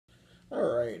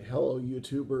Alright, hello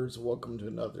YouTubers, welcome to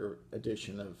another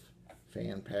edition of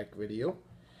Fan Pack video.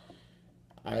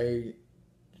 I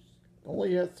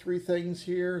only have 3 things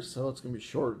here, so it's going to be a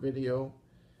short video.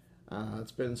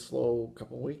 It's been a slow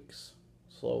couple weeks,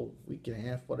 slow week and a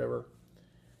half, whatever.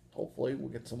 Hopefully we'll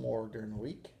get some more during the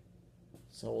week.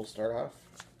 So we'll start off.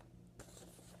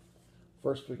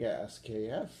 First we got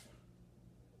SKF.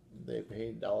 They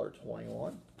paid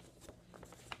 $1.21.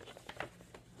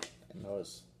 And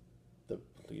notice the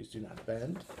please do not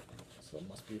bend, so it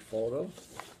must be a photo.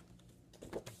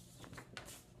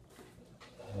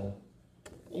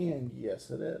 And yes,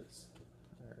 it is.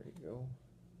 There you go.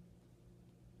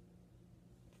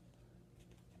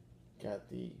 Got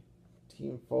the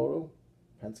team photo,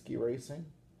 Penske Racing,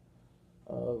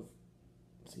 of,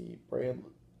 let's see, Brad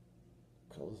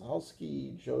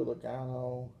Keselowski, Joey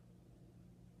Logano,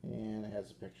 and it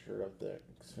has a picture of the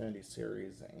Xfinity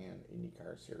Series and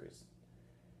IndyCar Series.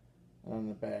 On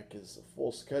the back is a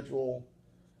full schedule.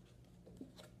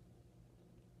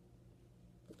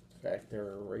 In fact,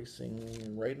 they're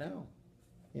racing right now.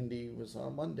 Indy was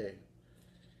on Monday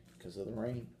because of the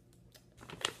rain.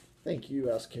 Thank you,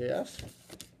 SKF.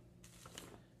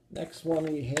 Next one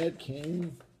we had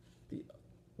came the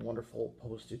wonderful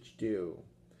postage due.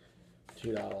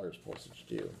 $2 postage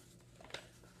due.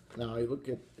 Now, you look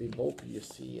at the envelope, you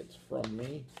see it's from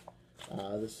me.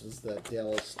 This is the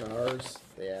Dallas Stars.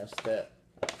 They asked that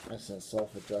I sent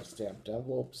self-addressed stamped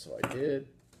envelopes, so I did.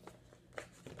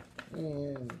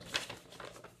 And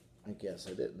I guess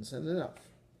I didn't send enough.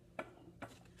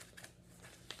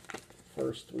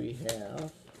 First we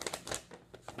have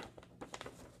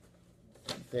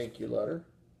a thank you letter.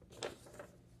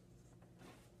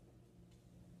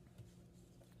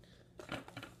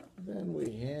 Then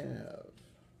we have,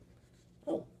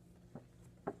 oh,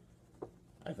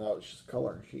 I thought it was just a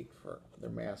coloring sheet for their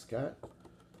mascot,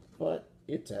 but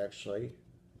it's actually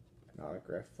an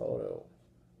autographed photo.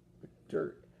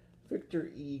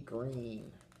 Victor E.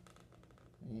 Green.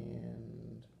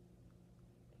 And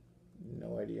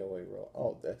no idea what he wrote.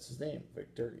 Oh, that's his name,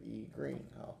 Victor E. Green.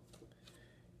 Oh,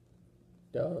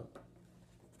 duh.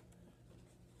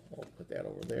 We'll put that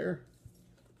over there.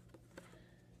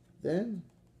 Then,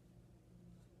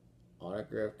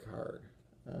 autograph card.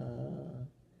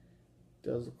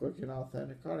 Does look like an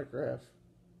authentic autograph.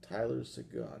 Tyler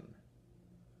Seguin.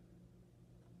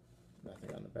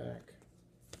 Nothing on the back.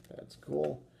 That's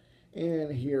cool.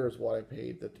 And here's what I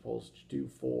paid the postage due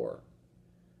for.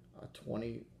 I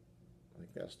think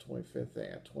that's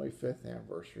 25th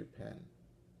anniversary pen.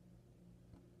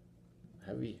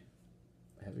 Heavy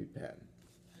pen.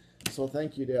 So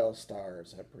thank you, Dallas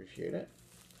Stars. I appreciate it.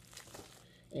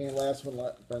 And last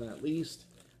but not least,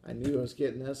 I knew I was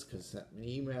getting this because they sent me an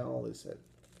email. They said,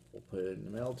 we'll put it in the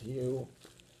mail to you.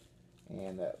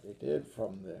 And that they did,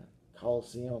 from the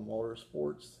Coliseum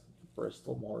Motorsports,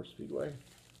 Bristol Motor Speedway.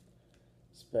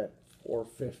 Spent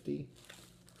 $4.50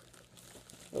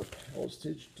 for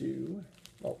postage due.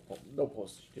 No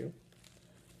postage due.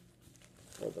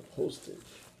 For the postage.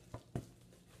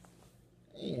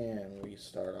 And we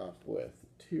start off with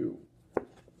 2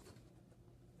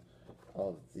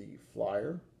 of the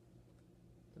flyer,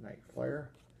 the night flyer.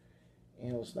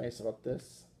 And what's nice about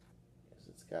this is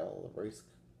it's got all the race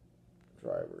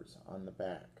drivers on the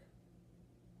back.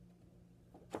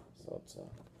 So it's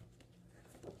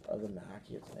other than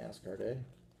hockey, it's NASCAR day.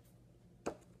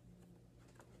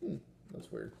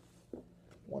 That's weird.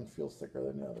 One feels thicker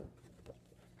than the other.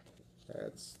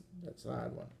 That's an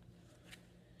odd one.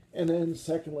 And then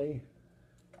secondly,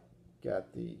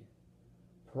 got the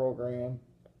program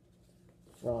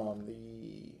from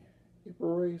the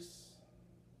April race.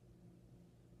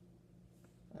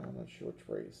 I'm not sure which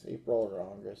race, April or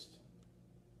August.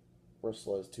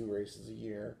 Bristol has 2 races a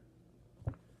year.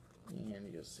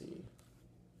 And you'll see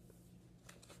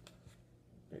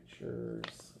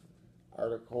pictures,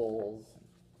 articles.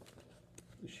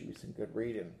 There should be some good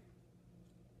reading.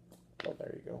 Oh,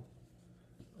 there you go.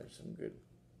 There's some good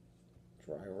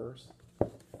drivers.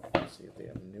 Let's see if they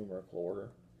have a numerical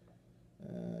order.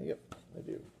 Yep, they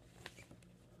do.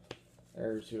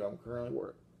 There's who I'm currently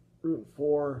rooting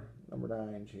for. Number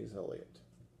 9, Chase Elliott.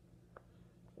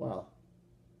 Wow.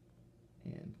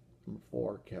 And number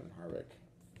 4, Kevin Harvick.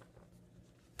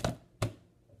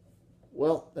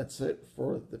 Well, that's it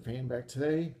for the fan pack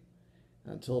today.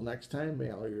 Until next time, may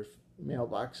all your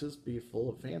mailboxes be full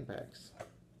of fan packs.